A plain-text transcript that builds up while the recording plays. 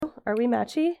Are we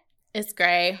matchy? It's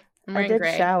gray. I'm I wearing did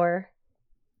gray. shower.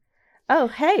 Oh,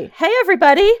 hey. Hey,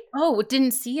 everybody. Oh,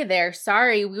 didn't see you there.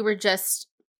 Sorry. We were just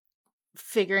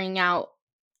figuring out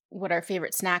what our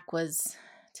favorite snack was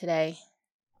today.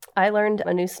 I learned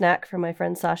a new snack from my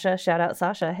friend Sasha. Shout out,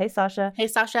 Sasha. Hey, Sasha. Hey,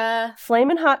 Sasha.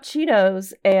 Flamin' Hot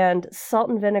Cheetos and salt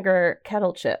and vinegar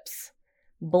kettle chips.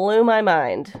 Blew my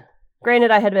mind.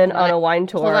 Granted, I had been on a wine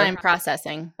tour. Hold on, I'm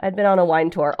processing. I'd been on a wine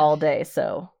tour all day,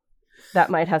 so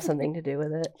that might have something to do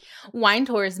with it. Wine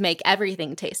tours make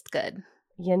everything taste good.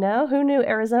 You know, who knew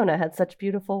Arizona had such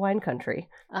beautiful wine country?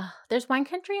 There's wine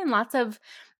country in lots of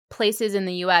places in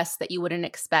the U.S. that you wouldn't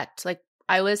expect. Like,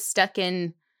 I was stuck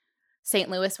in St.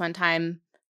 Louis one time,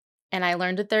 and I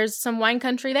learned that there's some wine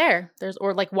country there.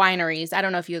 Or like wineries. I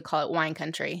don't know if you would call it wine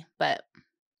country, but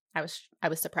I was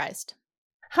surprised.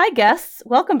 Hi, guests.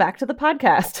 Welcome back to the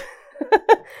podcast.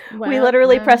 We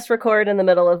literally pressed record in the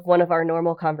middle of one of our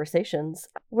normal conversations.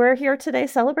 We're here today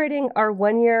celebrating our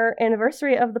 1-year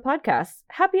anniversary of the podcast.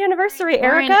 Happy anniversary,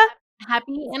 Erica.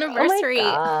 Happy anniversary. Oh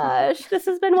my gosh. This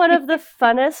has been one of the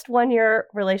funnest 1-year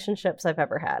relationships I've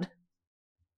ever had.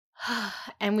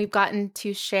 And we've gotten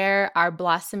to share our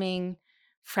blossoming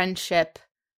friendship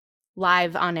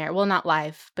live on air. Well, not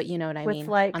live, but you know what I mean,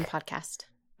 on podcast.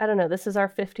 I don't know. This is our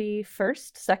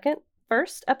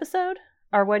 51st episode?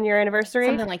 Our 1-year anniversary?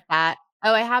 Something like that.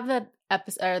 Oh, I have the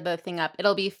episode or the thing up.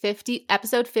 It'll be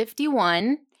episode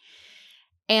 51.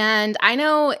 And I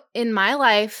know in my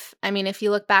life, I mean, if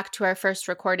you look back to our first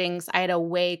recordings, I had a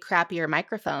way crappier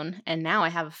microphone, and now I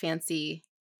have a fancy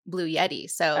Blue Yeti.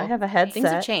 So I have a headset. Things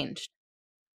have changed.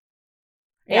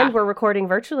 And we're recording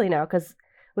virtually now because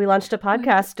we launched a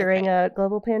podcast during a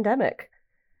global pandemic.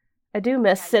 I do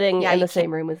miss sitting in the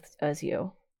same room as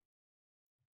you.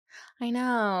 I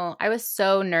know. I was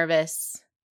so nervous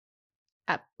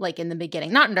in the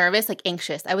beginning. Not nervous, like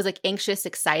anxious. I was like anxious,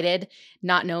 excited,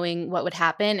 not knowing what would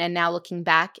happen. And now looking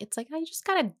back, it's like I just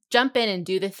got to jump in and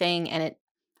do the thing, and it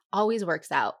always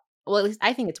works out. Well, at least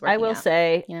I think it's working out. I will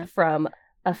say, from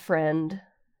a friend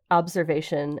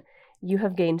observation, you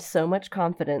have gained so much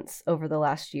confidence over the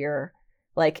last year.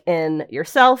 Like in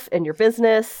yourself, in your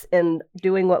business, in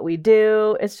doing what we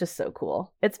do. It's just so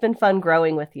cool. It's been fun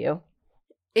growing with you.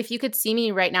 If you could see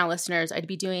me right now, listeners, I'd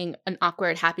be doing an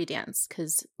awkward happy dance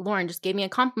because Lauren just gave me a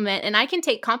compliment, and I can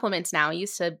take compliments now.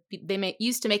 They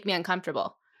used to make me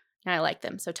uncomfortable, and I like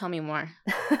them. So tell me more.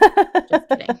 Just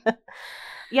kidding.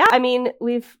 Yeah, I mean,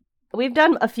 we've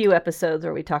done a few episodes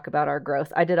where we talk about our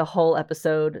growth. I did a whole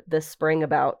episode this spring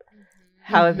about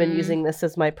how I've been using this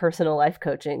as my personal life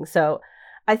coaching. So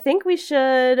I think we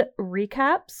should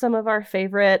recap some of our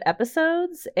favorite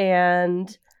episodes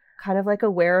and kind of like a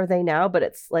where are they now, but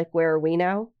it's like where are we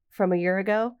now from a year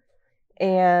ago.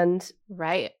 And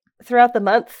throughout the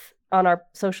month on our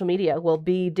social media, we'll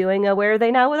be doing a where are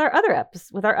they now with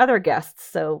our other guests.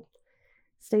 So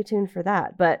stay tuned for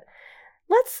that. But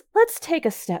let's take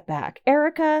a step back.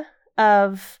 Erica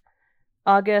of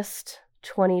August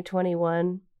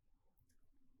 2021.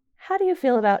 How do you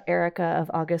feel about Erica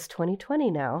of August 2020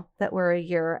 now that we're a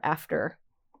year after?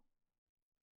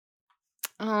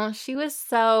 Oh, she was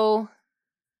so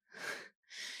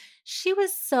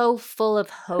full of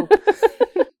hope.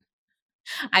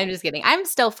 I'm just kidding. I'm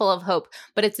still full of hope,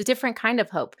 but it's a different kind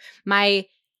of hope. My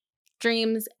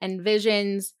dreams and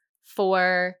visions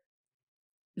for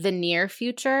the near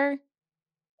future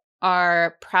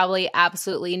are probably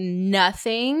absolutely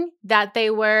nothing that they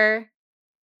were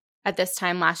at this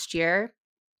time last year.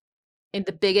 And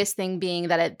the biggest thing being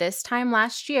that at this time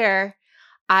last year,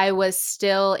 I was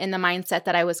still in the mindset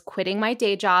that I was quitting my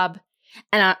day job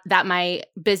and that my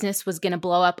business was going to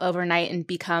blow up overnight and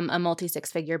become a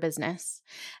multi-six-figure business.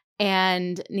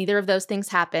 And neither of those things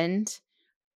happened,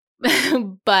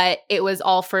 but it was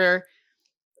all for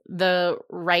the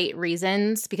right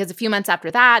reasons, because a few months after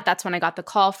that, that's when I got the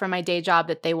call from my day job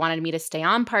that they wanted me to stay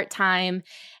on part-time.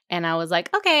 And I was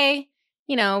like, okay,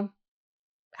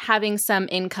 having some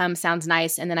income sounds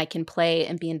nice, and then I can play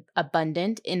and be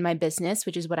abundant in my business,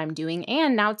 which is what I'm doing.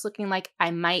 And now it's looking like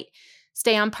I might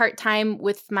stay on part-time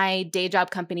with my day job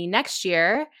company next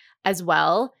year as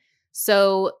well.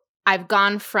 So I've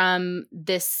gone from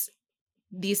these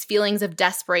feelings of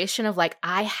desperation of like,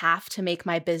 I have to make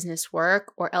my business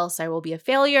work or else I will be a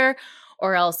failure,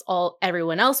 or else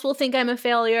everyone else will think I'm a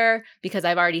failure because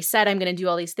I've already said I'm going to do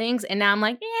all these things. And now I'm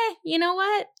like, you know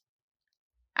what?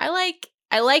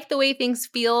 I like the way things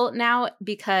feel now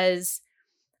because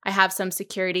I have some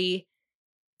security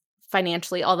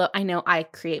financially, although I know I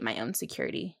create my own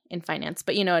security in finance,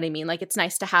 but you know what I mean? Like, it's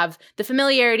nice to have the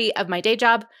familiarity of my day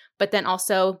job, but then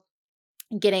also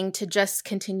getting to just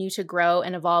continue to grow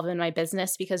and evolve in my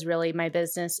business, because really my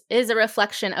business is a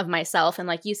reflection of myself. And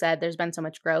like you said, there's been so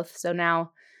much growth. So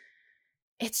now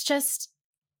it's just,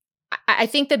 I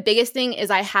think the biggest thing is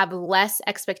I have less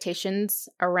expectations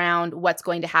around what's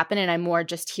going to happen, and I'm more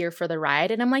just here for the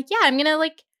ride. And I'm like, yeah, I'm going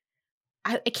to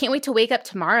I can't wait to wake up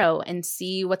tomorrow and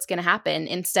see what's going to happen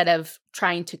instead of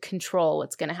trying to control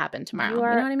what's going to happen tomorrow. You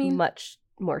know what I mean? Much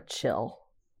more chill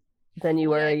than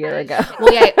you were a year ago.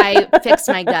 Well, yeah, I fixed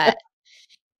my gut.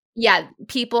 Yeah,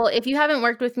 people, if you haven't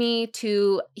worked with me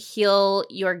to heal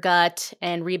your gut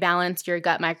and rebalance your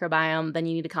gut microbiome, then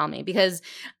you need to call me, because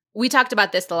we talked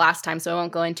about this the last time, so I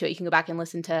won't go into it. You can go back and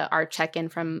listen to our check-in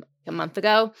from a month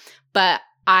ago. But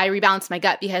I rebalanced my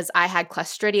gut because I had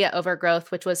Clostridia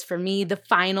overgrowth, which was for me the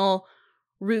final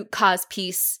root cause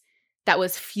piece that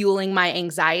was fueling my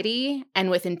anxiety. And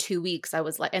within 2 weeks, I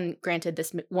was like, and granted,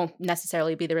 this won't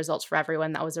necessarily be the results for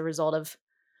everyone. That was a result of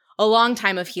a long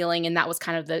time of healing. And that was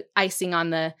kind of the icing on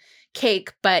the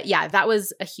cake. But yeah, that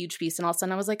was a huge piece. And all of a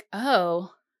sudden I was like,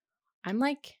 oh, I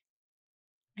can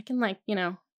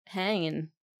hang and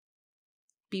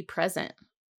be present.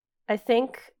 I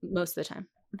think most of the time.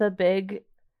 The big,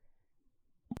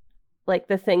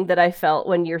 the thing that I felt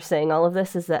when you're saying all of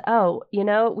this is that,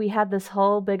 we had this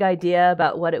whole big idea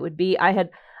about what it would be. I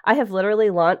have literally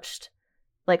launched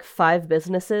 5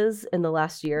 businesses in the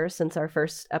last year since our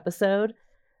first episode.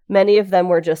 Many of them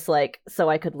were just so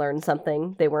I could learn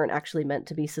something. They weren't actually meant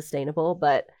to be sustainable,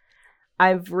 but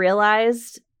I've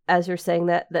realized, as you're saying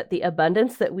that the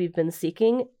abundance that we've been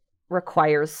seeking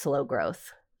requires slow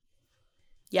growth.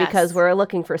 Yes. Because we're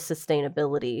looking for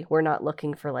sustainability. We're not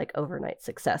looking for overnight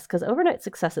success, because overnight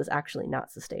success is actually not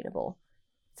sustainable.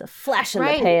 It's a flash in the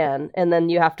pan. And then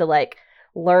you have to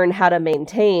learn how to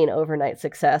maintain overnight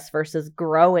success versus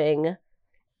growing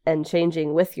and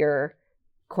changing with your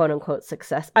quote unquote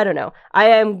success. I don't know. I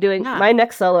am doing my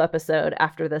next solo episode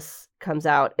after this comes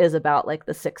out is about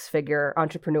the 6-figure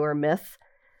entrepreneur myth.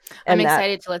 And I'm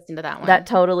excited to listen to that one. That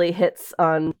totally hits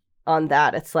on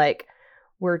that. It's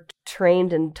we're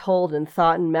trained and told and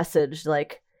thought and messaged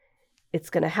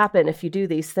it's going to happen if you do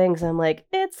these things. I'm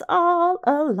it's all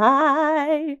a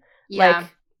lie. Yeah.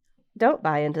 Don't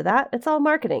buy into that. It's all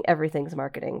marketing. Everything's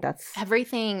marketing. That's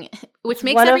everything, which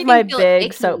makes one everything of my feel big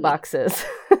icky. Soapboxes.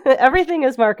 Everything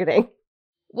is marketing.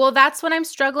 Well, that's what I'm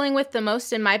struggling with the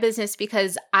most in my business,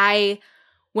 because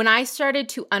when I started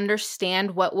to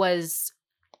understand what was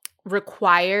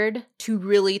required to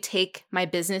really take my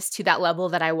business to that level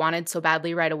that I wanted so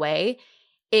badly right away,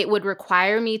 it would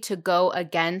require me to go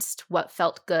against what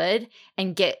felt good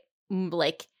and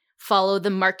follow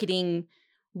the marketing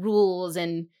rules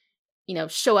and,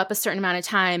 show up a certain amount of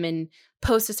time and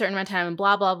post a certain amount of time and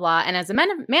blah, blah, blah. And as a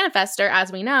manifester,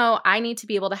 as we know, I need to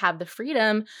be able to have the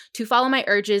freedom to follow my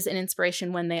urges and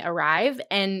inspiration when they arrive.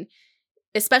 And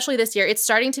especially this year, it's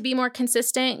starting to be more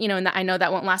consistent, and I know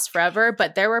that won't last forever,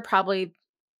 but there were probably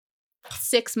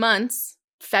 6 months,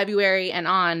 February and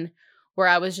on, where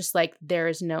I was just there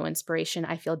is no inspiration.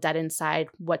 I feel dead inside.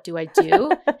 What do I do?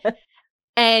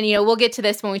 And, we'll get to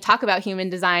this when we talk about human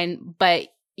design, but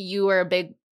you were a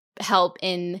big help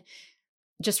in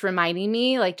just reminding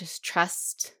me, just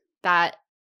trust that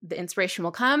the inspiration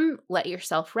will come, let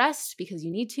yourself rest because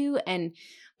you need to.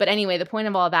 But anyway, the point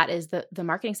of all of that is the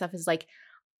marketing stuff is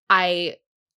I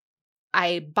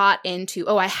bought into,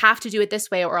 I have to do it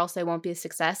this way or else I won't be a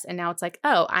success. And now it's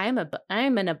I'm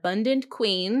an abundant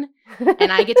queen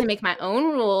and I get to make my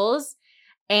own rules.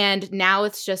 And now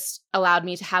it's just allowed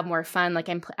me to have more fun.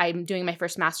 I'm doing my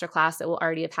first masterclass that will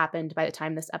already have happened by the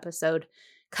time this episode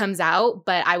comes out.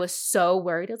 But I was so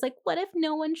worried. I was what if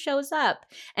no one shows up?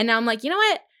 And now I'm you know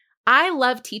what? I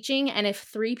love teaching. And if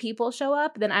 3 people show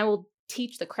up, then I will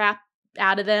teach the crap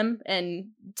out of them and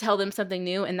tell them something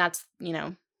new. And that's,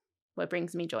 what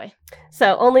brings me joy.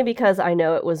 So only because I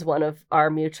know it was one of our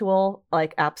mutual,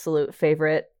 absolute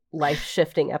favorite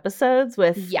life-shifting episodes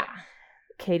with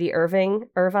Katie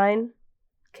Irvine.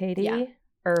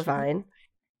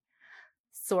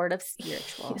 Sort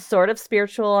of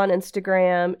spiritual on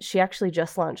Instagram. She actually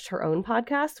just launched her own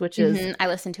podcast, which is I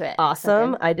listened to it.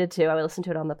 Awesome. I did too. I listened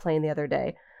to it on the plane the other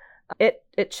day.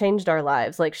 It changed our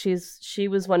lives. She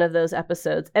was one of those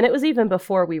episodes, and it was even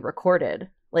before we recorded.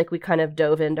 We kind of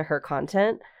dove into her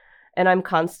content, and I'm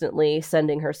constantly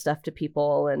sending her stuff to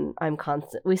people, and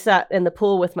we sat in the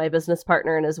pool with my business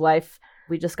partner and his wife.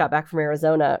 We just got back from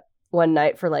Arizona one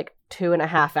night for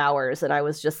 2.5 hours, and I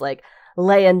was just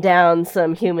laying down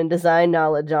some human design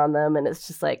knowledge on them, and it's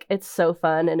just it's so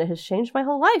fun, and it has changed my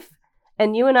whole life.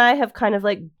 And you and I have kind of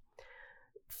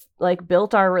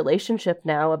built our relationship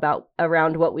now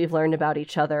around what we've learned about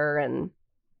each other, and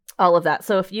all of that.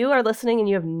 So if you are listening and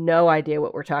you have no idea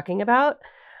what we're talking about,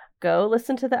 go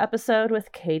listen to the episode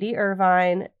with Katie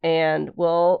Irvine, and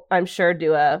we'll, I'm sure,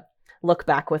 do a look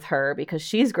back with her because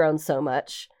she's grown so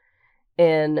much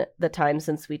in the time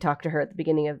since we talked to her at the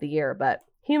beginning of the year. But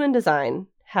human design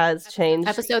has changed.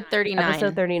 Episode 39.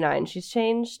 Episode 39. She's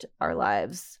changed our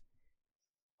lives.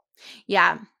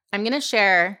 Yeah. I'm going to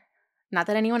share, not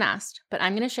that anyone asked, but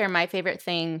I'm going to share my favorite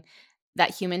thing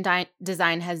that human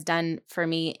design has done for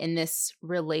me in this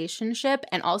relationship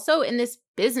and also in this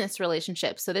business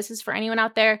relationship. So this is for anyone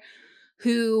out there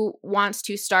who wants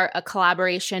to start a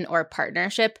collaboration or a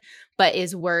partnership, but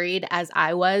is worried, as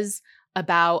I was,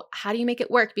 about how do you make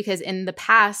it work? Because in the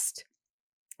past,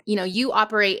 you know, you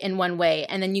operate in one way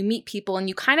and then you meet people and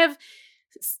you kind of,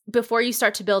 before you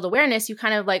start to build awareness, you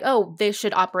kind of like, oh, they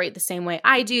should operate the same way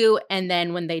I do. And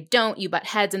then when they don't, you butt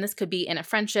heads. And this could be in a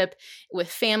friendship, with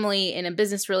family, in a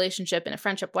business relationship, in a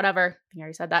friendship, whatever. I think I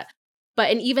already said that.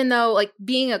 But, and even though like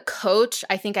being a coach,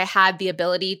 I think I had the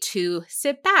ability to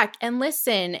sit back and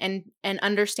listen and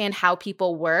understand how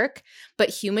people work. But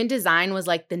human design was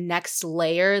like the next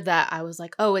layer that I was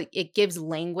like, oh, it gives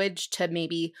language to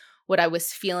maybe what I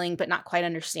was feeling, but not quite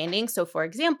understanding. So for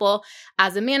example,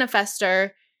 as a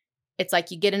manifester, it's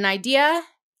like you get an idea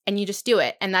and you just do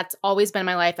it. And that's always been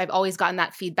my life. I've always gotten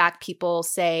that feedback. People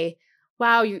say,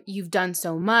 wow, you've done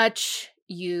so much.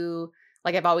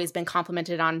 Like I've always been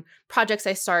complimented on projects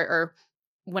I start, or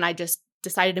when I just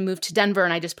decided to move to Denver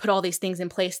and I just put all these things in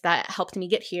place that helped me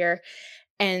get here.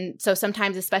 And so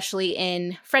sometimes, especially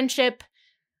in friendship,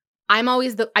 I'm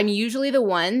usually the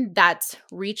one that's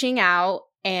reaching out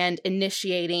and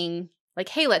initiating like,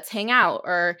 hey, let's hang out,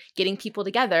 or getting people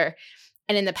together.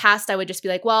 And in the past, I would just be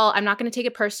like, well, I'm not going to take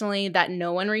it personally that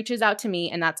no one reaches out to me.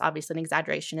 And that's obviously an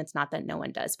exaggeration. It's not that no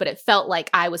one does, but it felt like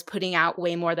I was putting out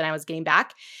way more than I was getting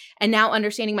back. And now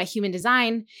understanding my human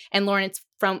design, and Lauren, it's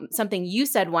from something you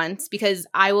said once, because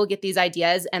I will get these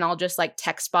ideas and I'll just like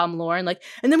text bomb Lauren, like,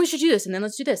 and then we should do this, and then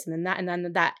let's do this, and then that, and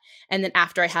then that. And then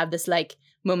after I have this like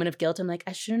moment of guilt, I'm like,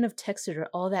 I shouldn't have texted her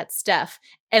all that stuff.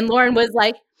 And Lauren was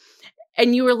like,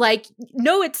 and you were like,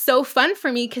 no, it's so fun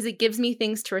for me because it gives me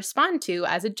things to respond to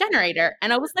as a generator.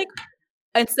 And I was like,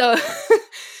 and so,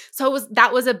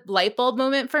 that was a light bulb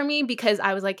moment for me, because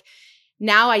I was like,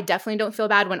 now I definitely don't feel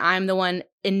bad when I'm the one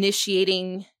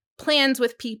initiating plans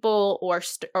with people, or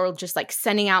just like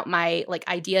sending out my like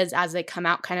ideas as they come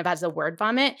out, kind of as a word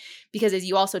vomit. Because as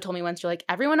you also told me once, you're like,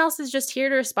 everyone else is just here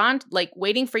to respond, like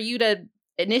waiting for you to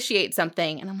initiate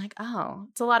something. And I'm like, oh,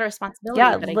 it's a lot of responsibility.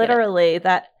 Yeah, literally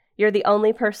that. You're the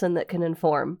only person that can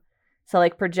inform. So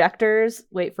like projectors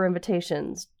wait for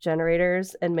invitations.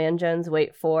 Generators and mangens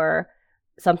wait for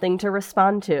something to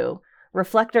respond to.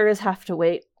 Reflectors have to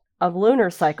wait a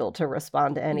lunar cycle to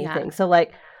respond to anything. Yeah. So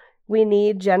like we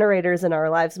need generators in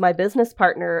our lives. My business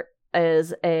partner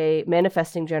is a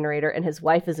manifesting generator and his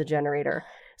wife is a generator.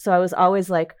 So I was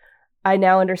always like, I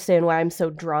now understand why I'm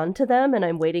so drawn to them, and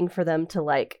I'm waiting for them to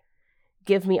like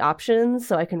give me options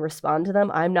so I can respond to them.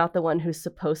 I'm not the one who's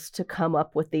supposed to come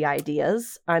up with the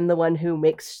ideas. I'm the one who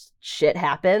makes shit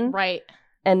happen. Right.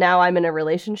 And now I'm in a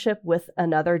relationship with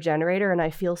another generator and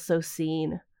I feel so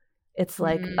seen. It's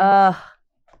like, I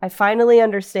finally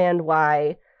understand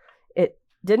why it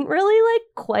didn't really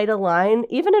like quite align,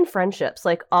 even in friendships.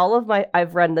 Like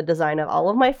I've read the design of all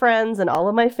of my friends and all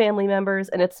of my family members,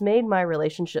 and it's made my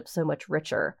relationship so much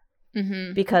richer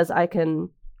because I can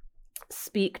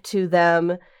speak to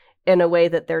them in a way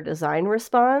that their design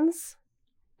responds,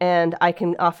 and I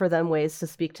can offer them ways to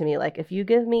speak to me. Like, if you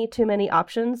give me too many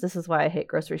options, this is why I hate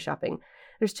grocery shopping.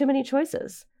 There's too many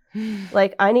choices.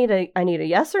 Like, I need a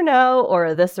yes or no, or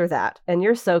a this or that, and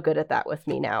you're so good at that with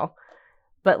me now.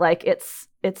 But like, it's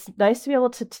nice to be able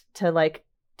to like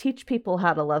teach people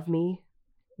how to love me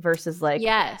versus like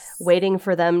waiting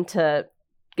for them to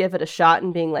give it a shot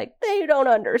and being like, they don't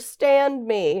understand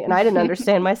me. And I didn't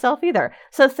understand myself either.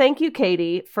 So thank you,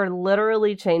 Katie, for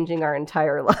literally changing our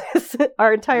entire lives,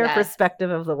 our entire perspective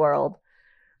of the world.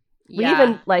 We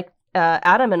even like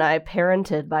Adam and I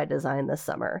parented by design this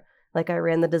summer. Like I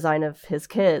ran the design of his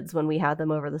kids when we had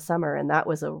them over the summer. And that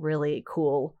was a really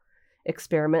cool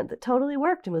experiment that totally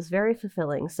worked and was very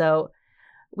fulfilling. So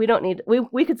we don't need,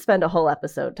 we could spend a whole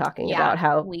episode talking about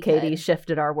how Katie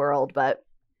shifted our world, but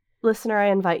listener, I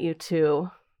invite you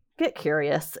to get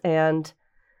curious, and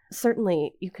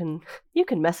certainly you can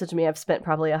message me. I've spent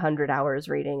probably 100 hours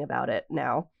reading about it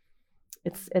now.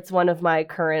 It's one of my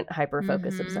current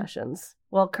hyper-focus obsessions.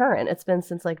 Well, current, it's been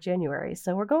since like January,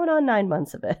 so we're going on 9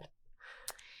 months of it.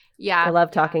 Yeah. I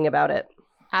love talking about it.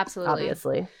 Absolutely.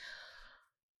 Obviously.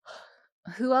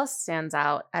 Who else stands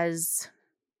out as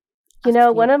You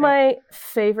know, one of my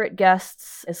favorite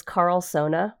guests is Carl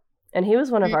Sona, and he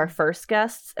was one of our first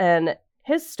guests, and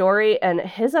his story and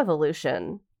his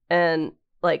evolution. And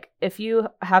like, if you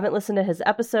haven't listened to his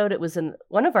episode, it was in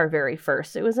one of our very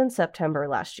first. It was in September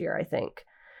last year, I think.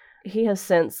 He has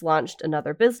since launched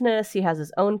another business. He has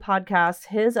his own podcast.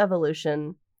 His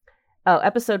evolution,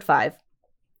 episode 5,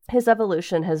 his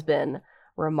evolution has been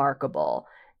remarkable.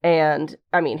 And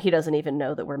I mean, he doesn't even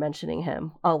know that we're mentioning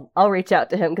him. I'll reach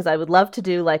out to him because I would love to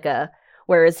do like a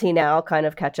where is he now kind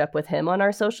of catch up with him on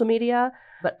our social media.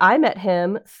 But I met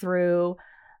him through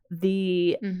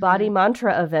the Body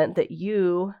Mantra event that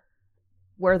you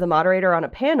were the moderator on a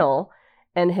panel,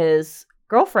 and his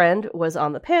girlfriend was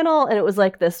on the panel, and it was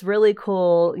like this really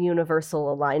cool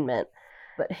universal alignment.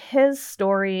 But his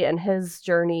story and his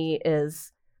journey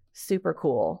is super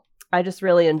cool. I just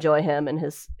really enjoy him and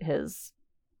his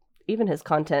even his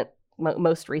content.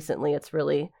 Most recently, it's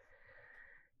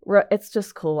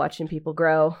just cool watching people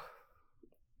grow.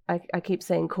 I keep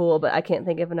saying cool, but I can't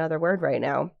think of another word right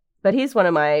now. But he's one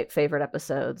of my favorite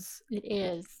episodes. It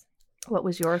is. What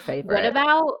was your favorite?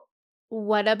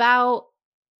 What about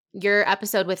your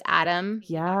episode with Adam?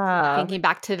 Yeah. Thinking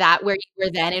back to that, where you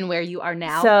were then and where you are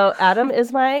now. So Adam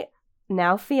is my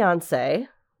now fiance.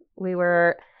 We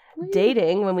were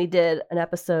dating when we did an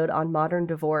episode on modern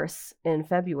divorce in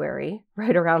February,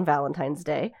 right around Valentine's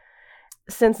Day.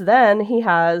 Since then, he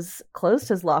has closed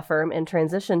his law firm and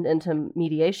transitioned into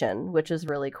mediation, which is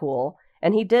really cool.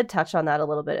 And he did touch on that a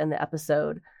little bit in the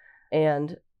episode.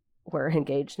 And we're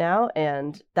engaged now.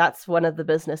 And that's one of the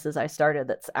businesses I started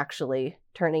that's actually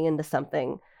turning into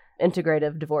something,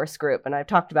 integrative divorce group. And I've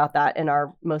talked about that in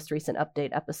our most recent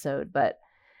update episode. But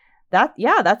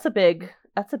that's a big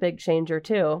changer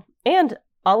too. And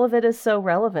all of it is so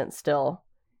relevant still.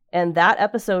 And that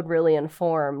episode really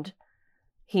informed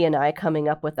he and I coming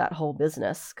up with that whole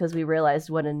business, because we realized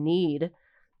what a need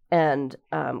and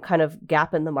kind of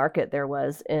gap in the market there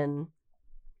was in,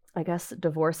 I guess,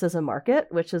 divorce as a market,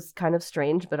 which is kind of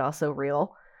strange, but also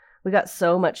real. We got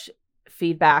so much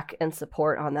feedback and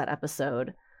support on that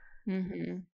episode.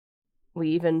 Mm-hmm.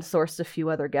 We even sourced a few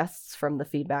other guests from the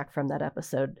feedback from that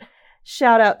episode.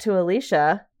 Shout out to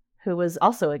Alicia, who was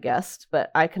also a guest,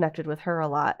 but I connected with her a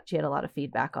lot. She had a lot of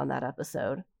feedback on that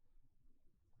episode.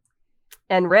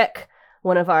 And Rick,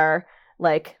 one of our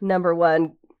number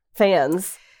one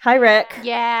fans. Hi, Rick.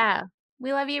 Yeah.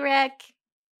 We love you, Rick.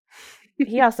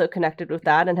 He also connected with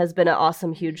that and has been an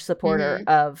awesome, huge supporter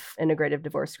of Integrative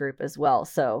Divorce Group as well.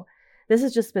 So this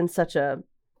has just been such a,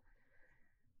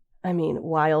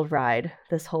 wild ride.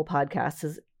 This whole podcast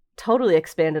has totally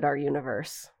expanded our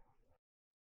universe.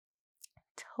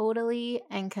 Totally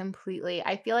and completely.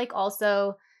 I feel like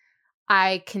also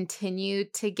I continue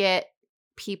to get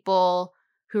people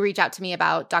who reach out to me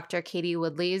about Dr. Katie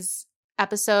Woodley's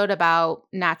episode about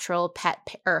natural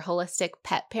pet or holistic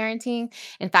pet parenting.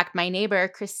 In fact, my neighbor,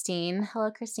 Christine,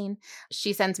 hello, Christine,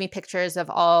 she sends me pictures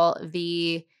of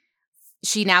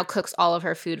she now cooks all of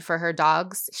her food for her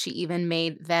dogs. She even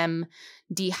made them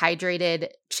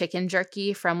dehydrated chicken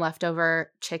jerky from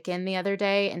leftover chicken the other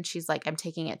day. And she's like, I'm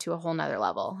taking it to a whole nother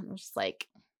level. I'm just like,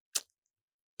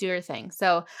 do your thing.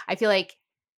 So I feel like,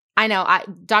 I know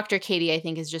Dr. Katie, I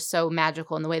think, is just so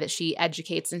magical in the way that she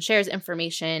educates and shares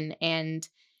information. And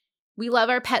we love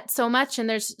our pets so much. And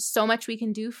there's so much we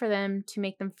can do for them to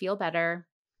make them feel better.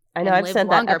 I know I've sent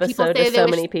longer. That episode to so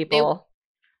many people.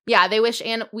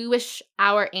 We wish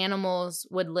our animals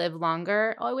would live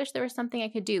longer. Oh, I wish there was something I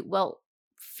could do. Well,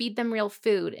 feed them real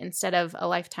food instead of a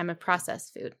lifetime of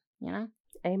processed food, you know?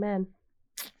 Amen.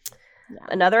 Yeah.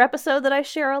 Another episode that I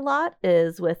share a lot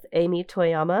is with Amy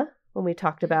Toyama, when we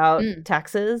talked about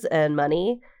taxes and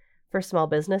money for small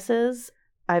businesses.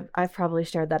 I've probably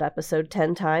shared that episode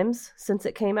 10 times since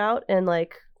it came out in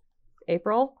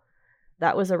April.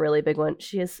 That was a really big one.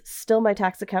 She is still my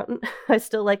tax accountant. I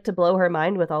still like to blow her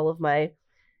mind with all of my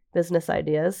business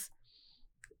ideas.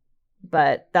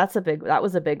 But that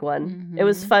was a big one. Mm-hmm. It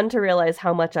was fun to realize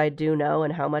how much I do know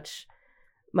and how much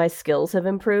my skills have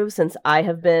improved since I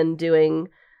have been doing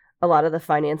a lot of the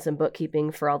finance and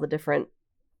bookkeeping for all the different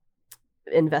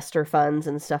investor funds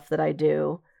and stuff that I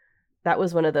do. That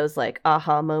was one of those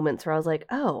aha moments where I was like,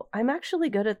 oh, I'm actually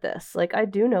good at this. I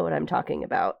do know what I'm talking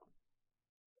about.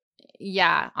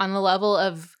 Yeah. On the level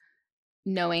of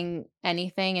knowing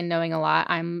anything and knowing a lot,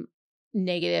 I'm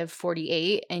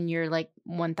 -48 and you're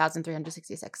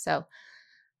 1,366. So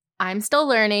I'm still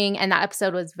learning. And that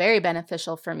episode was very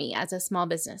beneficial for me as a small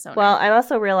business owner. Well, I'm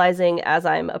also realizing as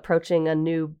I'm approaching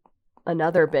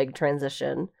another big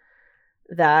transition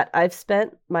that I've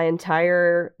spent my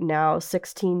entire now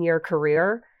 16-year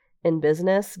career in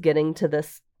business getting to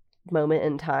this moment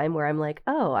in time where I'm like,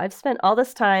 oh, I've spent all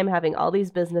this time having all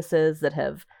these businesses that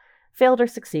have failed or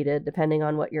succeeded, depending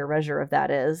on what your measure of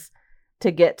that is, to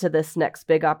get to this next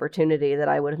big opportunity that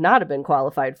I would not have been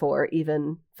qualified for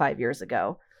even 5 years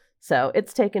ago. So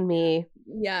it's taken me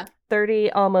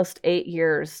 30, almost 8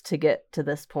 years to get to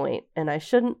this point. And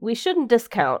we shouldn't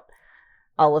discount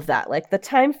all of that. Like the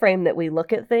time frame that we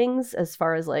look at things as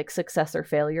far as like success or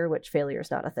failure, which failure is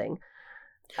not a thing,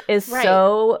 is right.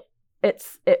 So it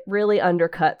really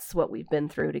undercuts what we've been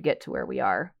through to get to where we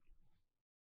are.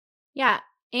 Yeah.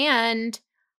 And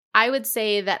I would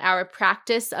say that our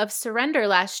practice of surrender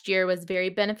last year was very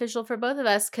beneficial for both of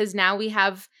us, because now we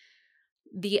have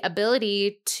the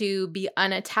ability to be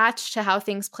unattached to how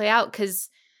things play out. Because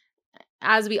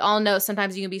as we all know,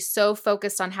 sometimes you can be so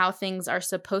focused on how things are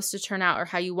supposed to turn out or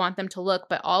how you want them to look,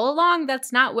 but all along,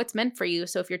 that's not what's meant for you.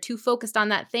 So if you're too focused on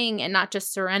that thing and not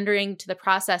just surrendering to the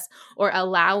process or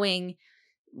allowing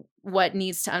what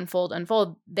needs to unfold,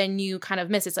 then you kind of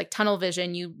miss. It's like tunnel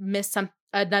vision. You miss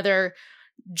another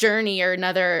journey or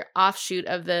another offshoot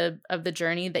of the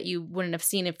journey that you wouldn't have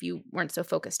seen if you weren't so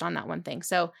focused on that one thing.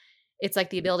 So it's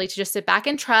like the ability to just sit back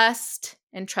and trust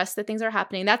that things are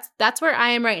happening. That's where I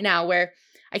am right now, where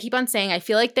I keep on saying I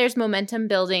feel like there's momentum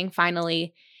building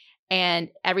finally, and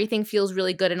everything feels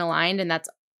really good and aligned, and that's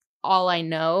all I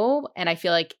know. And I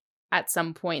feel like at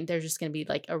some point there's just going to be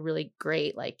like a really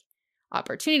great like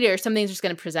opportunity or something's just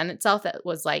going to present itself that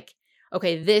was like,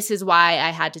 okay, this is why I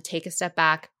had to take a step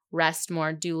back, rest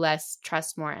more, do less,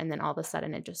 trust more. And then all of a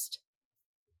sudden it just,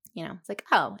 it's like,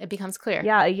 oh, it becomes clear.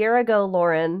 Yeah. A year ago,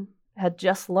 Lauren had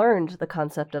just learned the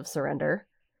concept of surrender.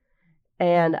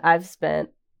 And I've spent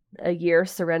a year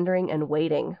surrendering and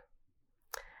waiting.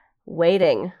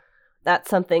 That's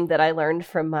something that I learned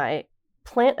from my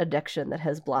plant addiction that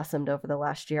has blossomed over the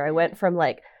last year. I went from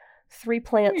like 3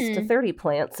 plants to 30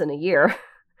 plants in a year.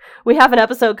 We have an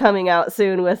episode coming out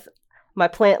soon with my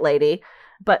plant lady.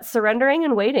 But surrendering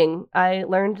and waiting, I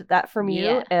learned that from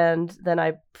you, and then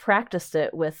I practiced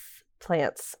it with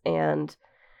plants. And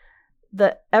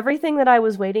everything that I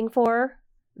was waiting for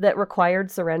that required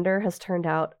surrender has turned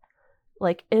out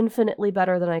like infinitely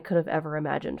better than I could have ever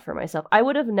imagined for myself. I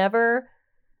would have never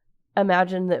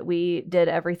imagined that we did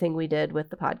everything we did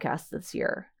with the podcast this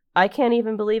year. I can't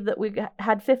even believe that we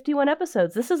had 51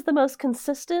 episodes. This is the most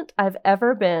consistent I've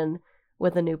ever been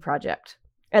with a new project.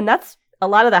 And a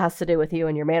lot of that has to do with you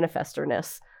and your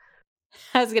manifestorness.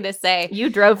 I was going to say. You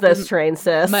drove this train,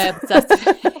 sis. My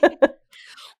obsessive.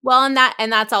 Well,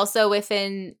 and that's also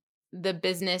within the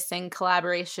business and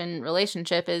collaboration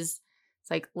relationship is it's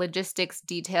like logistics,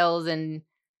 details, and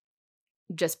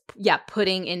just,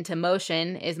 putting into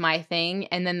motion is my thing.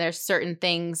 And then there's certain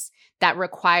things that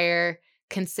require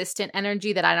consistent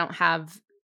energy that I don't have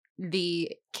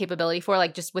the capability for,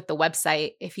 like just with the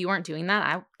website. If you weren't doing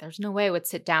that, there's no way I would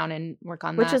sit down and work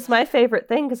on that. Which is my favorite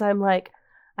thing, because I'm like,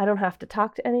 I don't have to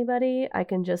talk to anybody. I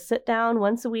can just sit down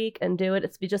once a week and do it.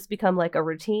 It's just become like a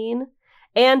routine.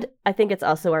 And I think it's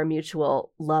also our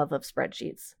mutual love of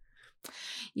spreadsheets.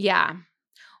 Yeah.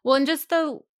 Well, and just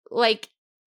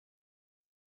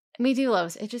we do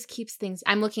love it. Just keeps things.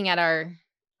 I'm looking at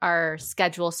our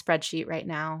schedule spreadsheet right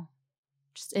now.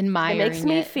 Just admiring it. Makes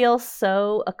me feel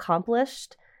so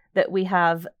accomplished that we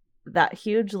have that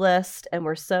huge list, and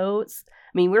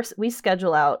we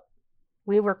schedule out.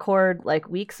 We record like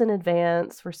weeks in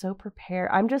advance. We're so prepared.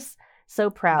 I'm just so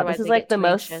proud. This is like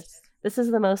this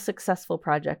is the most successful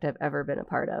project I've ever been a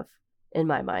part of in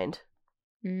my mind.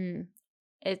 And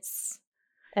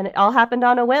it all happened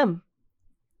on a whim.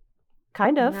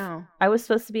 Kind of. I was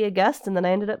supposed to be a guest, and then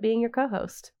I ended up being your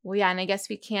co-host. Well, yeah, and I guess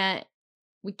we can't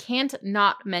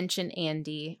not mention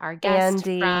Andy, our guest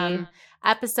from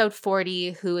episode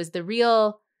 40, who is the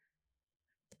real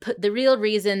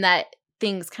reason that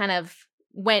things kind of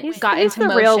got into motion. He's the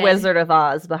real Wizard of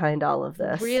Oz behind all of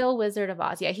this. Real Wizard of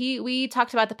Oz. Yeah, we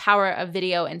talked about the power of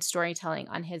video and storytelling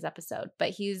on his episode, but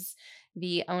he's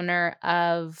the owner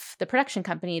of the production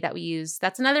company that we use.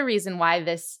 That's another reason why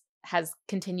this has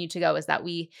continued to go, is that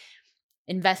we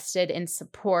invested in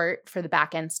support for the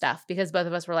back end stuff, because both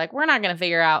of us were like, we're not going to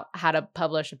figure out how to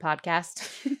publish a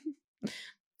podcast.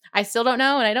 I still don't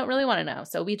know, and I don't really want to know.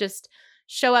 So we just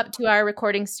show up to our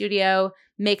recording studio,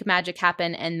 make magic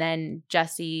happen, and then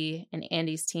Jesse and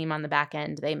Andy's team on the back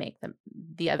end, they make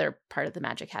the other part of the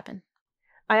magic happen.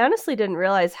 I honestly didn't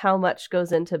realize how much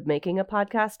goes into making a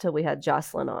podcast till we had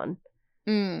Jocelyn on.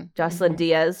 Jocelyn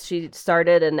Diaz, she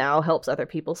started and now helps other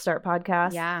people start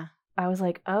podcasts. Yeah. I was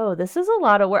like, oh, this is a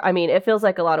lot of work. I mean, it feels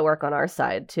like a lot of work on our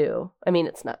side too. I mean,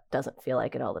 doesn't feel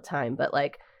like it all the time, but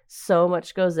like so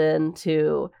much goes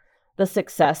into the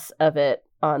success of it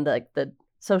on the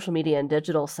social media and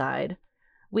digital side.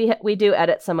 We do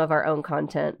edit some of our own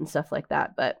content and stuff like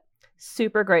that, but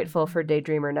super grateful for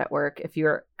Daydreamer Network. If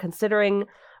you're considering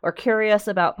or curious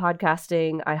about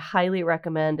podcasting, I highly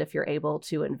recommend, if you're able,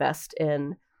 to invest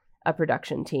in a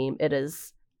production team. It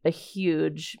is a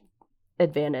huge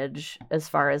advantage as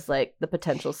far as like the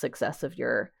potential success of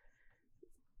your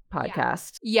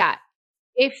podcast. Yeah.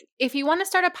 If you want to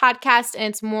start a podcast and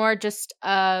it's more just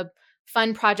a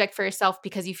fun project for yourself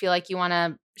because you feel like you want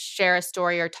to share a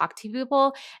story or talk to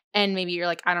people, and maybe you're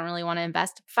like, I don't really want to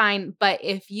invest, fine. But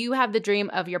if you have the dream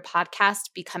of your podcast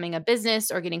becoming a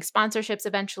business or getting sponsorships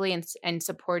eventually and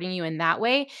supporting you in that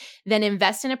way, then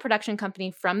invest in a production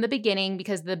company from the beginning,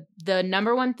 because the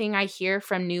number one thing I hear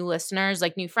from new listeners,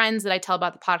 like new friends that I tell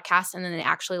about the podcast and then they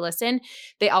actually listen,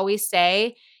 they always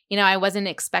say, I wasn't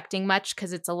expecting much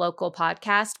because it's a local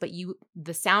podcast, but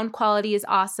the sound quality is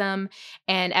awesome,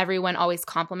 and everyone always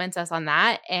compliments us on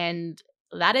that. And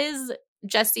that is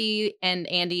Jesse and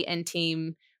Andy and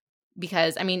team,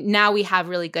 because now we have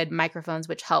really good microphones,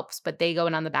 which helps, but they go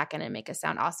in on the back end and make us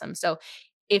sound awesome. So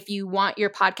if you want your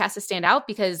podcast to stand out,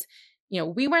 because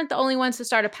we weren't the only ones to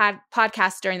start a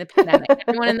podcast during the pandemic.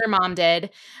 Everyone and their mom did,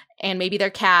 and maybe their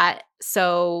cat.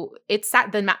 So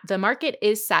the market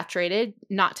is saturated.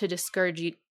 Not to discourage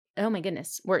you. Oh my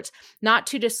goodness, words. Not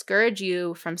to discourage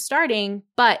you from starting,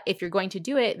 but if you're going to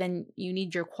do it, then you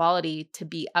need your quality to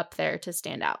be up there to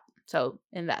stand out. So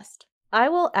invest. I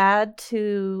will add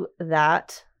to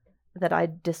that I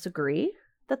disagree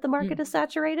that the market is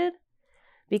saturated,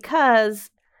 because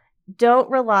don't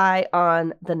rely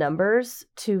on the numbers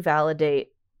to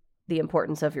validate the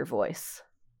importance of your voice.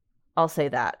 I'll say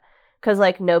that. Because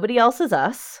nobody else is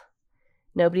us.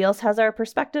 Nobody else has our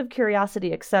perspective,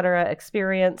 curiosity, etc.,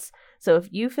 experience. So if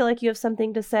you feel like you have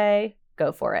something to say,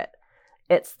 go for it.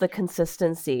 It's the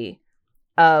consistency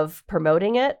of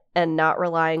promoting it and not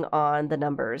relying on the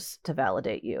numbers to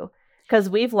validate you. Because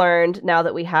we've learned, now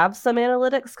that we have some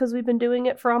analytics, because we've been doing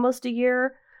it for almost a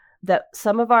year, that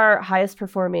some of our highest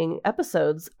performing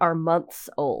episodes are months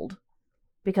old,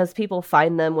 because people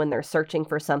find them when they're searching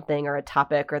for something or a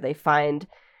topic, or they find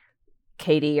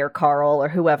Katie or Carl or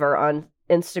whoever on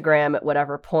Instagram at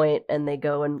whatever point, and they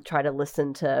go and try to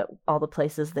listen to all the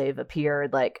places they've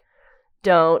appeared.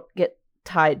 Don't get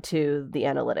tied to the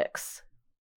analytics.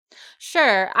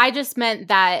 Sure. I just meant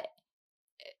that,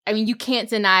 you can't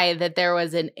deny that there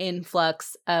was an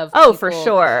influx of people for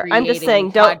sure. I'm just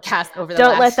saying, don't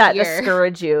let that year.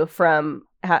 discourage you from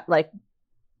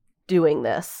doing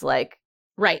this.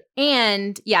 Right.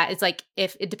 And yeah, it's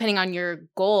if depending on your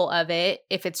goal of it,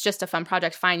 if it's just a fun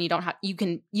project, fine. You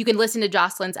can listen to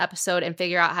Jocelyn's episode and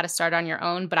figure out how to start on your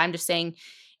own. But I'm just saying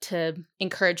to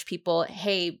encourage people,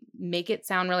 hey, make it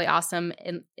sound really awesome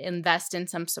and invest in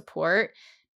some support,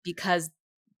 because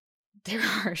there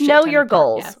are know your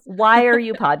goals. Why are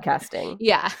you podcasting?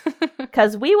 Yeah.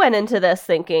 Because we went into this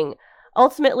thinking,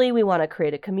 ultimately, we want to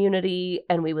create a community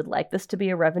and we would like this to be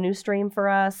a revenue stream for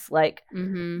us.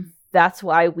 That's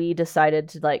why we decided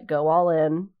to go all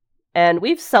in. And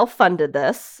we've self-funded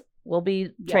this. We'll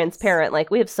be transparent.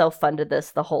 We have self-funded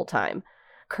this the whole time.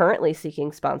 Currently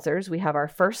seeking sponsors. We have our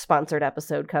first sponsored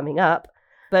episode coming up,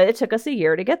 but it took us a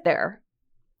year to get there,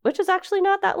 which is actually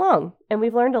not that long. And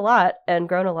we've learned a lot and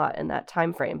grown a lot in that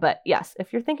time frame. But yes,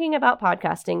 if you're thinking about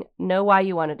podcasting, know why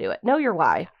you want to do it. Know your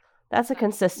why. That's a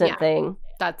consistent thing.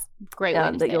 That's great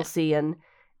that you'll see in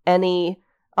any,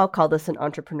 I'll call this an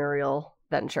entrepreneurial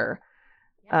venture.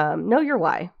 Know your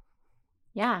why.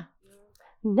 Yeah.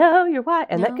 Know your why.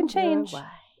 And that can change.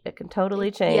 It can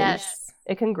totally change. Yes.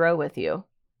 It can grow with you.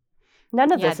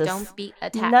 None of this is, don't be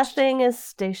attached. Nothing is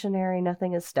stationary.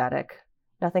 Nothing is static.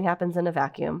 Nothing happens in a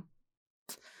vacuum.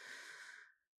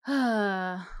 Do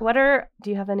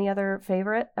you have any other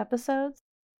favorite episodes?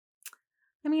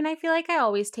 I feel like I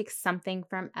always take something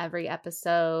from every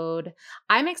episode.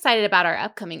 I'm excited about our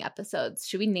upcoming episodes.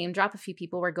 Should we name drop a few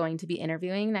people we're going to be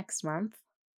interviewing next month?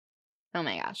 Oh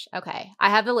my gosh. Okay. I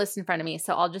have the list in front of me,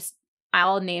 so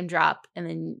I'll name drop and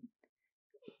then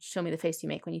show me the face you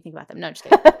make when you think about them. No, just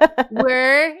kidding.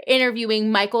 We're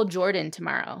interviewing Michael Jordan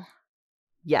tomorrow.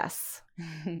 Yes.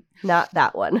 Not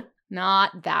that one.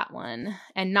 Not that one.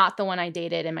 And not the one I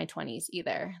dated in my 20s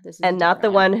either. And not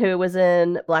the one who was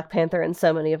in Black Panther and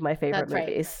so many of my favorite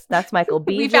movies. Right. That's Michael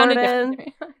B. Jordan.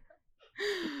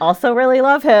 Also really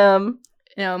love him.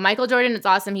 Michael Jordan is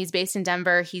awesome. He's based in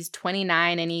Denver. He's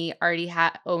 29 and he already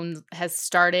has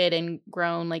started and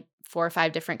grown 4 or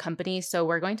 5 different companies. So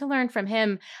we're going to learn from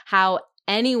him how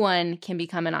anyone can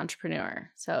become an entrepreneur.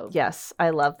 So yes,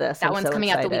 I love this. That one's coming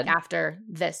out the week after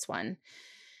this one.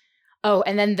 Oh,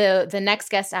 and then the next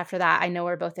guest after that, I know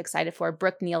we're both excited for,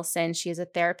 Brooke Nielsen. She is a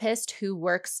therapist who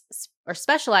works or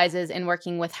specializes in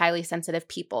working with highly sensitive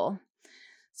people.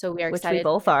 So we are excited. Which we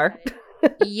both are.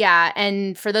 Yeah.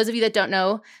 And for those of you that don't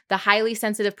know, the highly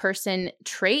sensitive person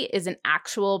trait is an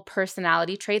actual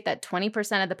personality trait that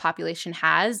 20% of the population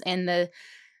has. And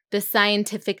the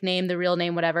scientific name, the real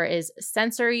name, whatever, is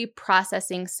sensory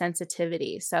processing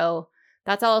sensitivity. So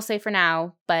that's all I'll say for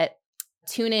now. But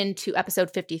tune in to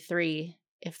episode 53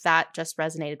 if that just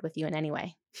resonated with you in any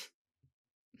way.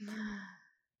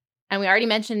 And we already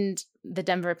mentioned the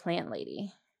Denver plant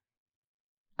lady.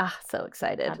 So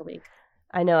excited.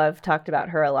 I know I've talked about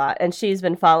her a lot, and she's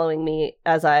been following me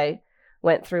as I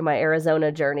went through my Arizona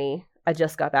journey. I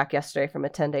just got back yesterday from a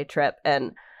 10-day trip,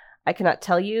 and I cannot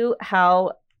tell you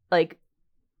how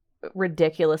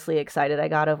ridiculously excited I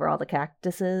got over all the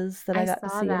cactuses that I got to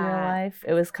see in real life.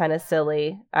 It was kind of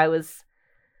silly. I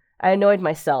annoyed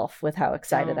myself with how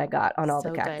excited I got on all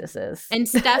the cactuses. Good. And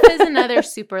Steph is another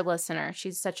super listener.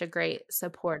 She's such a great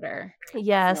supporter.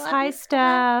 Yes. Hi,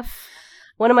 Steph.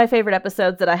 One of my favorite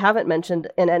episodes that I haven't mentioned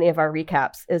in any of our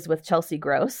recaps is with Chelsea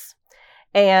Gross.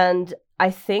 And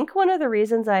I think one of the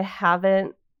reasons I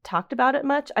haven't talked about it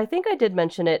much, I think I did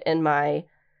mention it in my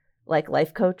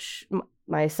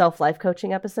my self-life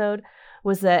coaching episode,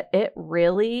 was that it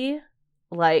really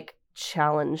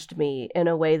challenged me in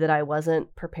a way that I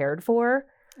wasn't prepared for,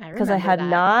 because I had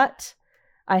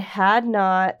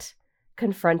not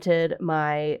confronted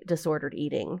my disordered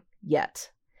eating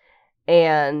yet.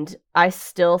 And I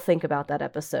still think about that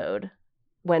episode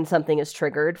when something is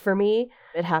triggered for me.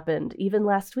 It happened even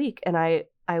last week, and I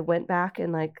went back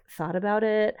and thought about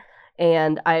it,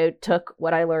 and I took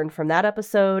what I learned from that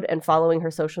episode and following her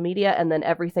social media, and then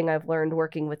everything I've learned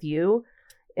working with you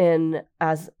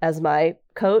as my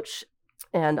coach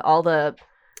and all the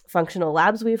functional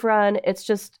labs we've run. It's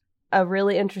just a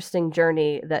really interesting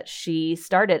journey that she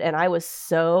started, and I was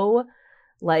so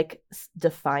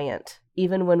defiant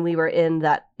even when we were in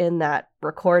that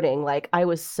recording. I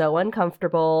was so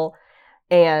uncomfortable,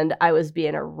 and I was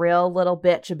being a real little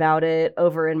bitch about it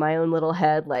over in my own little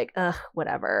head,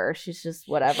 whatever, she's just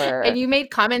whatever. And you made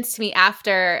comments to me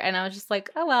after, and I was just like,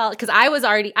 oh well, because I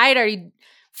had already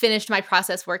finished my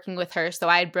process working with her, so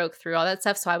I had broke through all that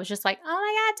stuff. So I was just like, oh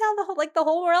my god, tell the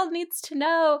whole world needs to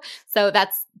know. So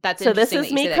that's so this is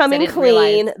me coming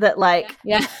clean that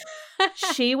yeah.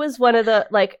 She was one of the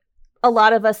a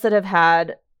lot of us that have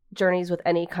had journeys with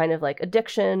any kind of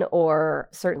addiction or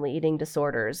certainly eating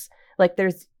disorders.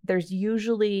 There's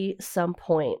usually some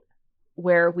point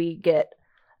where we get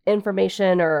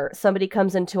information or somebody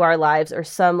comes into our lives or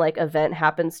some event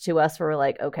happens to us where we're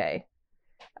like, okay,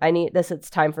 I need this. It's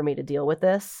time for me to deal with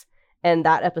this. And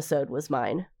that episode was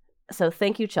mine. So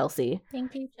thank you, Chelsea.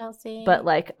 Thank you, Chelsea. But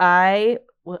I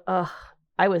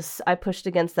pushed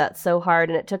against that so hard,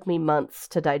 and it took me months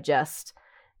to digest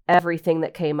everything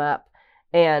that came up.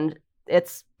 And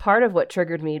it's part of what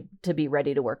triggered me to be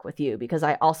ready to work with you, because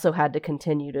I also had to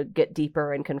continue to get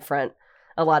deeper and confront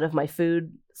a lot of my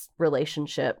food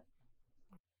relationship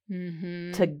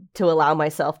to allow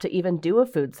myself to even do a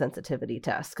food sensitivity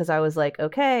test. Because I was like,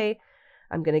 okay,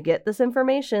 I'm going to get this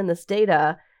information, this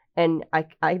data, and I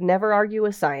never argue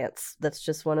with science. That's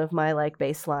just one of my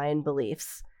baseline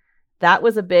beliefs. That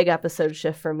was a big episode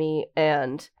shift for me.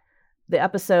 And the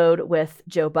episode with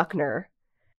Joe Buckner.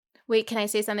 Wait, can I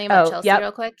say something about Chelsea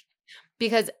real quick?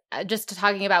 Because just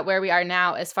talking about where we are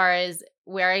now, as far as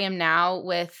where I am now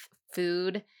with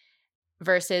food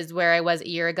versus where I was a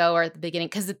year ago or at the beginning,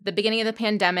 because at the beginning of the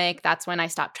pandemic, that's when I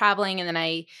stopped traveling, and then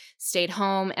I stayed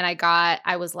home, and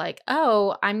I was like,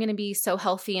 oh, I'm going to be so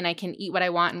healthy and I can eat what I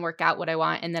want and work out what I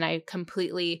want. And then I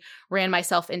completely ran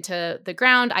myself into the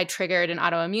ground. I triggered an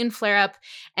autoimmune flare-up.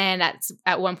 And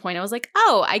at one point I was like,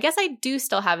 oh, I guess I do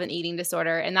still have an eating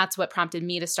disorder. And that's what prompted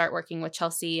me to start working with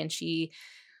Chelsea. And she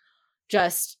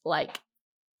just I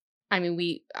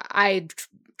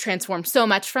transformed so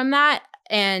much from that.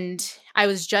 And I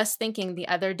was just thinking the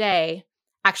other day,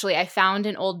 actually, I found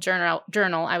an old journal.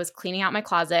 I was cleaning out my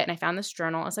closet and I found this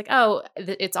journal. I was like, oh,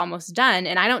 it's almost done.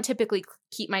 And I don't typically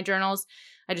keep my journals.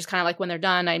 I just kind of when they're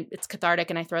done, it's cathartic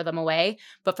and I throw them away.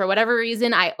 But for whatever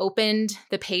reason, I opened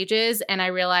the pages and I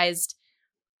realized,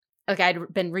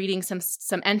 I'd been reading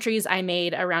some entries I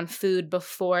made around food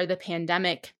before the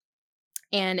pandemic.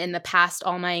 And in the past,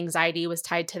 all my anxiety was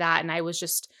tied to that. And I was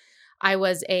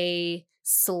a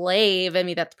slave. I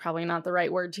mean, that's probably not the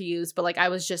right word to use, but I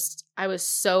was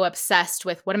so obsessed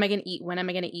with what am I going to eat? When am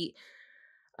I going to eat?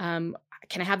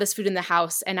 can I have this food in the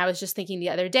house? And I was just thinking the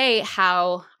other day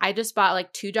how I just bought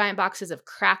like 2 giant boxes of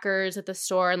crackers at the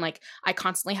store, and like I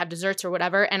constantly have desserts or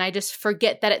whatever, and I just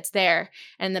forget that it's there.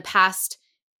 And in the past,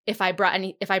 if I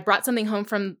brought something home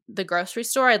from the grocery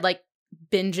store, I'd like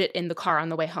binge it in the car on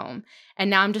the way home. And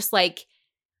now I'm just like,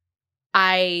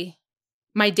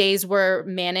 my days were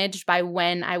managed by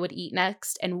when I would eat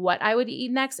next and what I would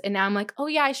eat next. And now I'm like, oh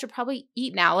yeah, I should probably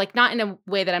eat now. Like not in a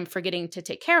way that I'm forgetting to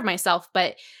take care of myself,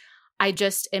 but I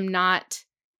just am not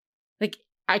like,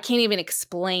 I can't even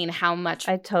explain how much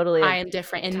I am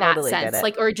different in that sense.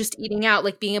 Like, or just eating out,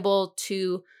 like being able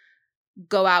to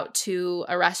go out to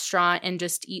a restaurant and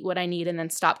just eat what I need and then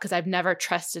stop, because I've never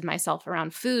trusted myself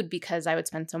around food because I would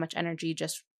spend so much energy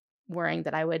just worrying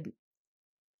that I would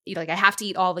eat, like I have to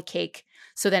eat all the cake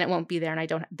so then it won't be there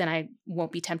and I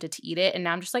won't be tempted to eat it. And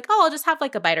now I'm just like, oh, I'll just have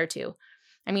like a bite or two.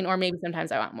 I mean, or maybe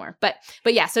sometimes I want more. But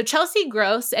yeah, so Chelsea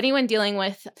Gross, anyone dealing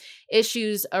with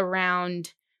issues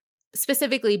around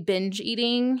specifically binge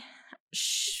eating,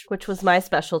 which was my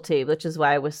specialty, which is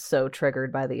why I was so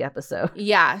triggered by the episode.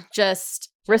 Yeah, just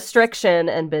restriction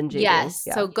and binge eating. Yes.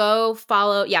 Yeah. So go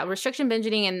follow, restriction, binge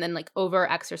eating, and then like over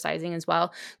exercising as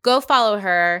well. Go follow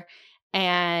her.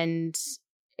 And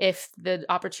if the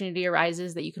opportunity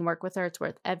arises that you can work with her, it's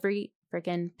worth every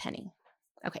freaking penny.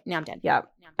 Okay, now I'm done. Yeah.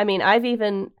 I mean,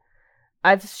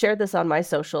 I've shared this on my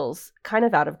socials kind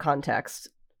of out of context.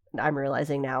 I'm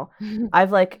realizing now.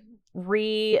 I've like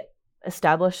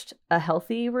re-established a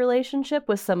healthy relationship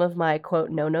with some of my quote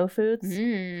no foods.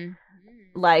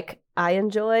 Like I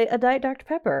enjoy a Diet Dr.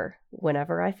 Pepper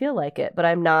whenever I feel like it, but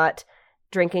I'm not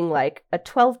drinking like a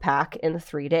 12-pack in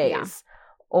 3 days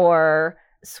or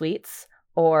sweets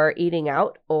or eating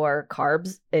out or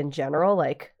carbs in general.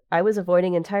 Like I was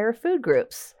avoiding entire food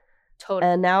groups.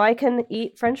 Totally. And now I can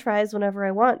eat French fries whenever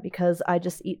I want because I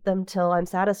just eat them till I'm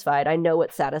satisfied. I know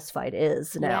what satisfied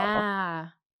is now. Yeah.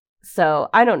 So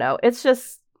I don't know. It's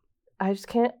just, I just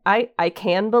can't, I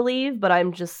can believe, but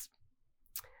I'm just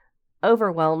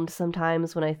overwhelmed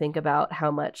sometimes when I think about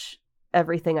how much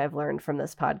everything I've learned from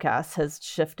this podcast has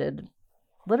shifted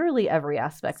literally every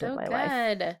aspect of my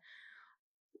life.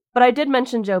 But I did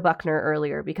mention Joe Buckner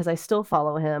earlier because I still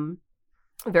follow him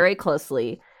very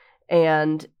closely.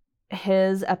 And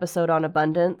his episode on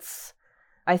abundance,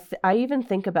 I even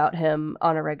think about him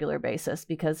on a regular basis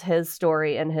because his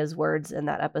story and his words in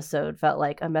that episode felt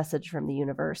like a message from the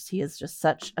universe. He is just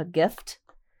such a gift.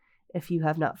 If you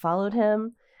have not followed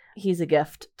him, he's a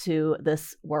gift to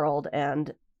this world.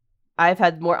 And I've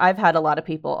had a lot of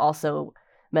people also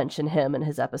mention him in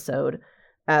his episode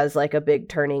as like a big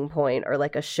turning point or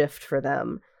like a shift for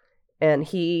them. And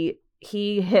he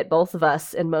hit both of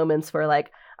us in moments where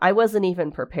like I wasn't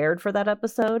even prepared for that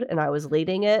episode and I was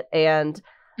leading it and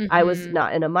I was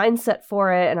not in a mindset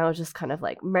for it and I was just kind of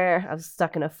like meh, I was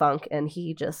stuck in a funk and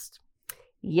he just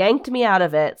yanked me out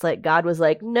of it. It's like God was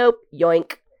like, nope,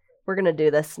 yoink, we're gonna do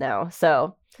this now.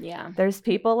 So yeah, there's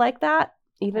people like that.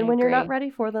 Even when you're not ready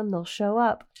for them, they'll show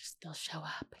up. They'll show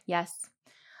up. Yes.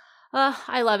 Oh,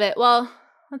 I love it. Well,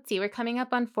 let's see. We're coming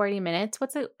up on 40 minutes.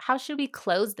 How should we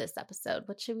close this episode?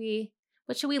 What should we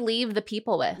leave the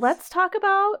people with? Let's talk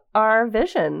about our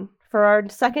vision for our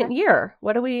second year.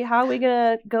 How are we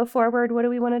going to go forward? What do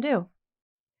we want to do?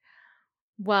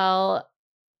 Well,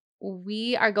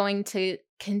 we are going to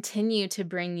continue to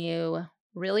bring you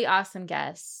really awesome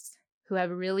guests who have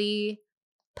really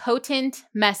potent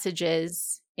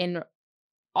messages in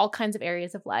all kinds of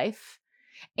areas of life.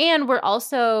 And we're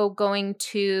also going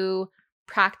to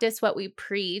practice what we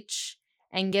preach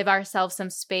and give ourselves some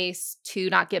space to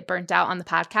not get burnt out on the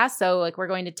podcast. So like we're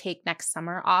going to take next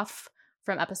summer off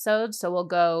from episodes. So we'll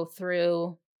go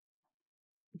through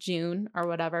June or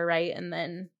whatever, right? And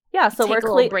then so we're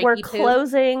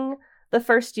closing the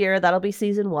first year. That'll be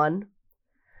season 1.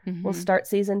 We'll start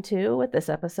season 2 with this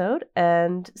episode,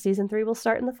 and season 3 will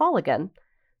start in the fall again.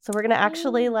 So we're going to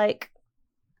actually like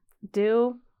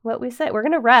do what we say. We're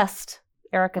going to rest.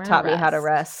 Erica taught me how to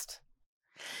rest.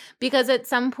 Because at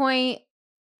some point,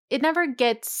 it never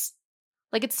gets,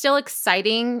 like it's still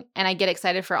exciting, and I get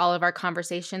excited for all of our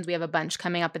conversations. We have a bunch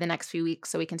coming up in the next few weeks,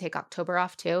 so we can take October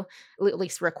off too. At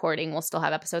least recording, we'll still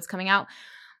have episodes coming out.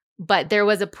 But there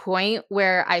was a point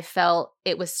where I felt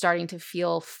it was starting to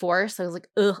feel forced. I was like,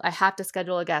 ugh, I have to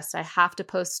schedule a guest. I have to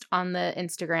post on the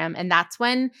Instagram. And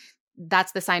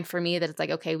that's the sign for me that it's like,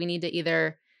 okay, we need to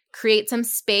either create some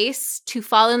space to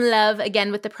fall in love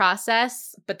again with the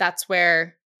process. But that's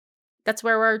where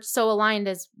we're so aligned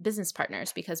as business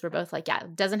partners, because we're both like, yeah,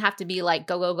 it doesn't have to be like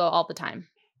go all the time.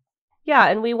 Yeah.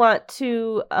 And we want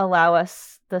to allow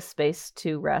us the space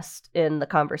to rest in the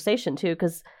conversation too,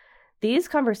 because these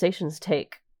conversations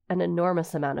take an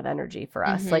enormous amount of energy for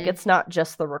us. Like, it's not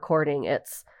just the recording.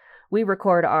 We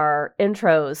record our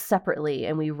intros separately,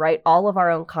 and we write all of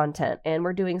our own content, and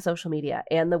we're doing social media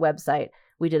and the website.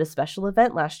 We did a special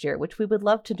event last year, which we would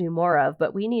love to do more of,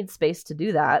 but we need space to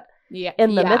do that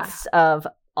in the midst of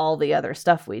all the other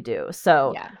stuff we do.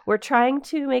 So we're trying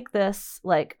to make this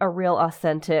like a real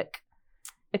authentic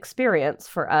experience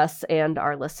for us and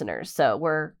our listeners. So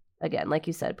we're, again, like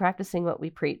you said, practicing what we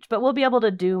preach, but we'll be able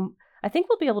to do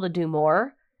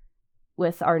more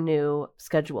with our new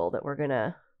schedule that we're going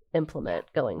to implement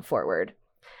going forward.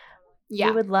 We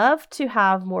would love to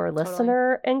have more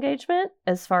listener engagement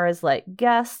as far as like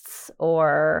guests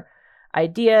or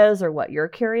ideas or what you're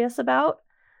curious about.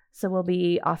 So we'll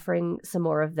be offering some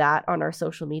more of that on our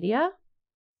social media.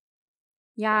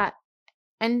 Yeah.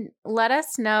 And let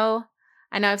us know.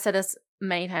 I know I've said this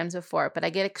many times before, but I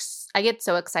get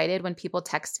so excited when people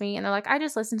text me and they're like, I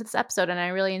just listened to this episode and I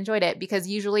really enjoyed it, because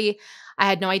usually I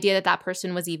had no idea that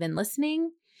person was even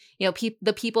listening. You know,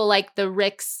 the people like the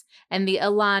Ricks and the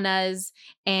Ilanas,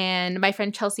 and my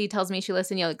friend Chelsea tells me she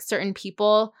listened, you know, like certain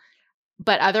people.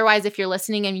 But otherwise, if you're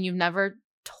listening and you've never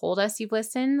told us you've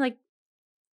listened, like,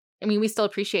 I mean, we still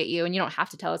appreciate you, and you don't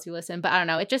have to tell us you listen, but I don't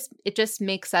know. It just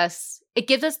makes us, it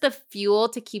gives us the fuel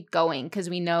to keep going, because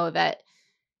we know that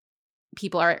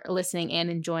people are listening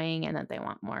and enjoying and that they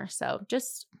want more. So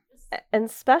just. And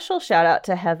special shout out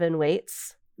to Heaven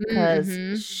Waits,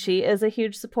 because she is a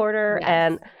huge supporter. Yes.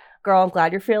 And girl, I'm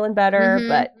glad you're feeling better.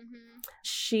 But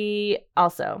she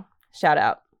also, shout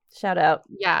out.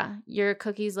 Yeah, your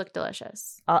cookies look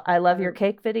delicious. I love your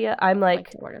cake video. I'm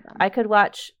like to order them. I could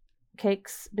watch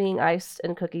cakes being iced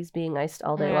and cookies being iced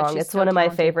all day long. It's so one of my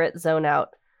favorite zone out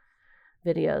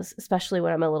videos, especially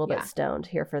when I'm a little bit stoned.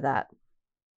 Here for that.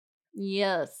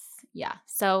 Yes. Yeah.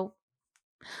 So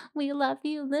we love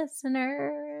you,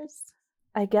 listeners.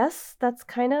 I guess that's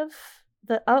kind of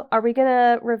are we going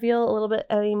to reveal a little bit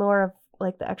any more of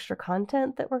like the extra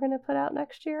content that we're going to put out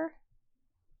next year?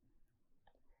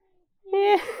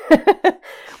 Yeah.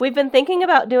 We've been thinking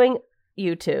about doing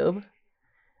YouTube.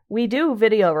 We do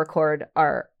video record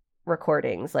our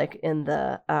recordings like in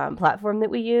the platform that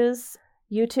we use.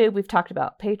 YouTube, we've talked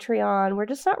about Patreon. We're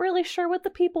just not really sure what the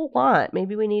people want.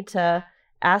 Maybe we need to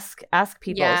ask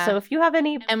people. Yeah. So if you have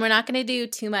any... And we're not going to do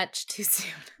too much too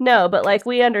soon. No, but like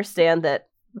we understand that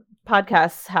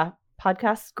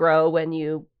podcasts grow when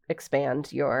you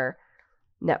expand your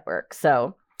network.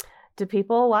 So do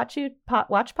people watch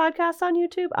podcasts on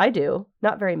YouTube? I do.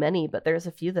 Not very many, but there's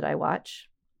a few that I watch.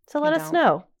 So let us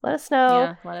know. Let us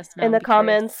know in the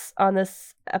comments on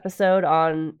this episode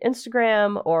on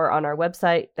Instagram or on our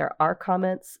website. There are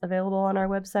comments available on our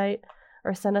website,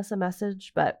 or send us a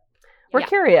message. But we're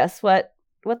curious what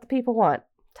the people want.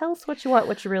 Tell us what you want,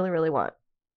 what you really, really want.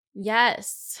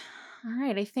 Yes. All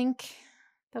right. I think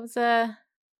that was a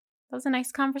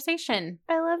nice conversation.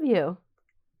 I love you.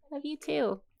 I love you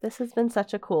too. This has been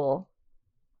such a cool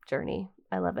journey.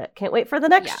 I love it. Can't wait for the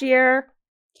next year.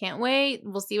 Can't wait.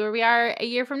 We'll see where we are a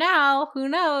year from now. Who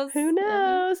knows? Who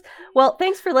knows? Well,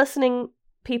 thanks for listening,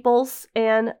 peoples,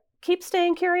 and keep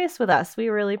staying curious with us. We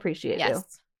really appreciate you.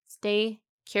 Yes. Stay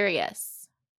curious.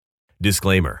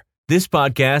 Disclaimer. This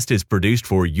podcast is produced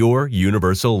for your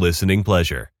universal listening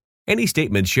pleasure. Any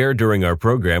statements shared during our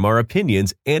program are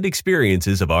opinions and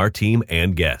experiences of our team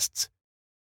and guests.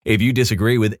 If you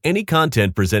disagree with any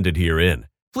content presented herein,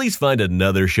 please find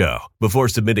another show before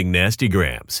submitting nasty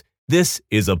grams. This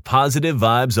is a positive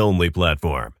vibes only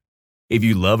platform. If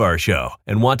you love our show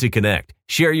and want to connect,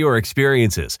 share your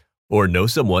experiences, or know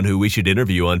someone who we should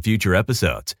interview on future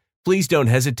episodes, please don't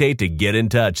hesitate to get in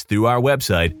touch through our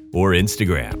website or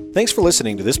Instagram. Thanks for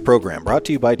listening to this program brought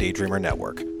to you by Daydreamer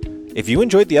Network. If you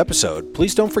enjoyed the episode,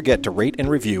 please don't forget to rate and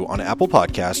review on Apple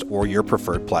Podcasts or your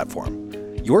preferred platform.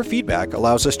 Your feedback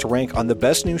allows us to rank on the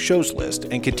best new shows list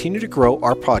and continue to grow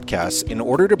our podcasts in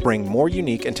order to bring more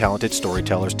unique and talented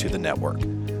storytellers to the network.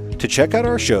 To check out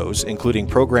our shows, including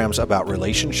programs about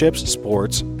relationships,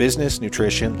 sports, business,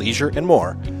 nutrition, leisure, and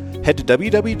more, head to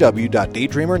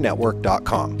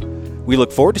www.daydreamernetwork.com. We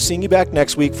look forward to seeing you back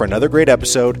next week for another great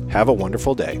episode. Have a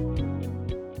wonderful day.